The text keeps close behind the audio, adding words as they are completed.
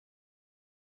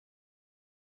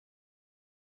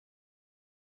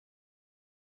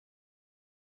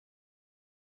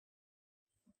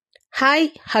Hi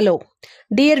hello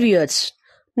dear viewers,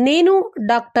 నేను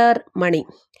doctor మణి,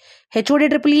 HOD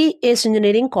EEE ఏస్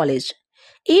engineering college.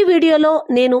 ఈ వీడియోలో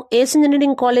నేను ఏస్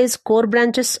ఇంజనీరింగ్ కాలేజ్ కోర్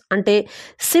బ్రాంచెస్ అంటే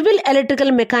సివిల్,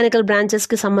 ఎలక్ట్రికల్, మెకానికల్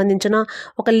బ్రాంచెస్కి సంబంధించిన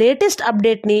ఒక లేటెస్ట్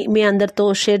అప్డేట్ని మీ అందరితో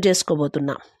షేర్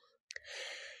చేసుకోబోతున్నా.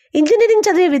 ఇంజనీరింగ్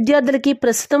చదివే విద్యార్థులకి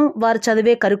ప్రస్తుతం వారు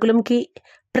చదివే కరికులంకి,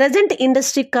 ప్రజెంట్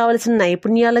ఇండస్ట్రీకి కావాల్సిన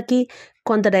నైపుణ్యాలకి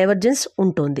కొంత డైవర్జెన్స్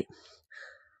ఉంటుంది.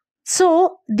 సో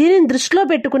దీనిని దృష్టిలో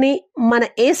పెట్టుకుని మన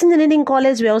ఏస్ ఇంజనీరింగ్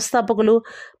కాలేజ్ వ్యవస్థాపకులు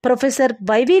ప్రొఫెసర్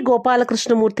వైవి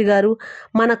గోపాలకృష్ణమూర్తి గారు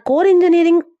మన కోర్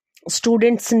ఇంజనీరింగ్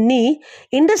స్టూడెంట్స్ని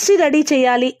ఇండస్ట్రీ రెడీ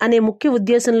చేయాలి అనే ముఖ్య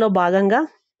ఉద్దేశంలో భాగంగా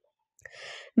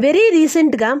వెరీ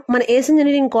రీసెంట్గా మన ఏస్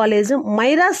ఇంజనీరింగ్ కాలేజ్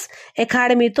మైరాస్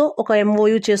అకాడమీతో ఒక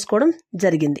MOU చేసుకోవడం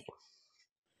జరిగింది.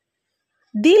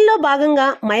 దీనిలో భాగంగా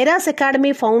మైరాస్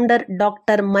అకాడమీ ఫౌండర్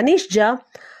డాక్టర్ మనీష్ జా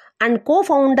and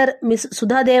co-founder miss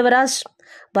Sudha Devaraj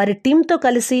వారి టీంతో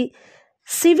కలిసి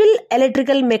civil,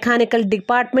 electrical, mechanical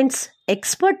departments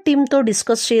expert టీంతో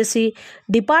డిస్కస్ చేసి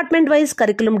డిపార్ట్మెంట్ వైజ్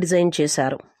కరికులం డిజైన్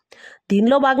చేశారు.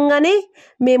 దీనిలో భాగంగానే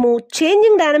మేము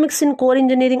changing dynamics in core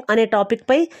engineering అనే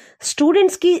టాపిక్పై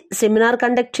స్టూడెంట్స్కి సెమినార్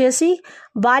కండక్ట్ చేసి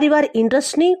వారి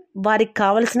ఇంట్రెస్ట్ని, వారికి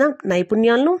కావలసిన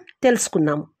నైపుణ్యాలను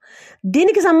తెలుసుకున్నాము.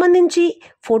 దీనికి సంబంధించి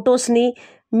ఫొటోస్ని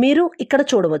మీరు ఇక్కడ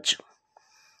చూడవచ్చు.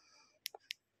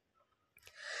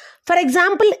 ఫర్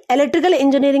ఎగ్జాంపుల్, ఎలక్ట్రికల్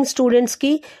ఇంజనీరింగ్ స్టూడెంట్స్కి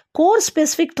కోర్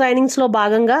స్పెసిఫిక్ ట్రైనింగ్స్లో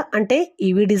భాగంగా అంటే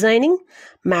EV designing,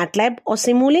 MATLAB are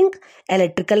సిమ్యులింక్,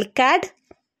 electrical CAD,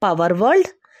 power world,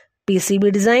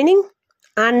 PCB designing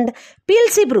and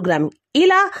PLC programming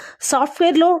ఇలా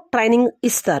సాఫ్ట్వేర్లో ట్రైనింగ్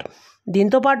ఇస్తారు.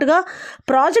 దీంతో పాటుగా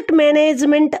project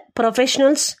management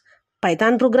professionals,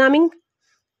 Python programming,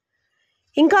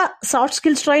 ఇంకా సాఫ్ట్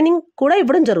స్కిల్స్ ట్రైనింగ్ కూడా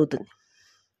ఇవ్వడం జరుగుతుంది.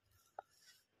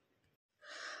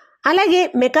 అలాగే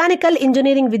మెకానికల్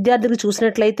ఇంజనీరింగ్ విద్యార్థులు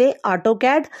చూసినట్లయితే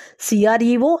AutoCAD,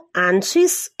 CREO,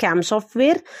 ANSYS, cam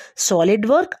software, solid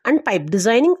work and pipe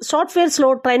designing సాఫ్ట్వేర్స్లో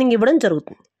training ఇవ్వడం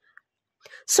జరుగుతుంది.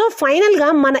 సో ఫైనల్గా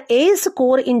మన ఏస్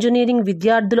కోర్ ఇంజనీరింగ్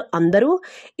విద్యార్థులు అందరూ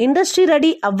ఇండస్ట్రీ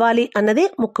రెడీ అవ్వాలి అన్నదే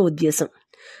ముఖ్య ఉద్దేశం.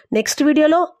 నెక్స్ట్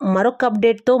వీడియోలో మరొక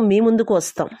అప్డేట్తో మీ ముందుకు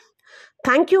వస్తాం.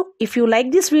 Thank you. If you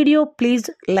like this video please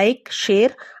like,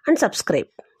 share and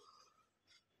subscribe.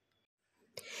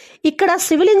 ఇక్కడ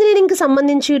సివిల్ ఇంజనీరింగ్కి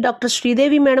సంబంధించి డాక్టర్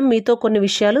శ్రీదేవి మేడం మీతో కొన్ని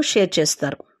విషయాలు షేర్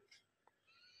చేస్తారు.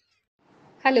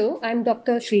 Hello, I'm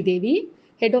Dr. Sridevi,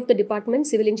 Head of the Department,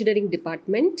 Civil Engineering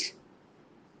Department.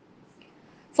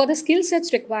 For the skill sets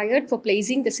required for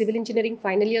placing the civil engineering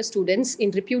final year students in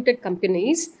reputed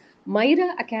companies, Myra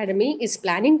Academy is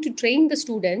planning to train the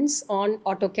students on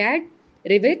AutoCAD,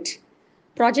 Revit,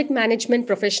 Project Management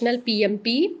Professional PMP,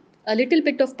 a little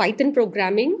bit of Python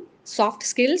programming, soft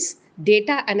skills,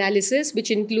 data analysis, which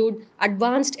include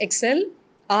advanced Excel,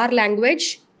 R language,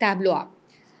 Tableau.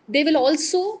 They will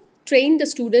also train the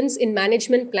students in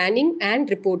management planning and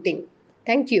reporting.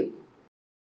 Thank you.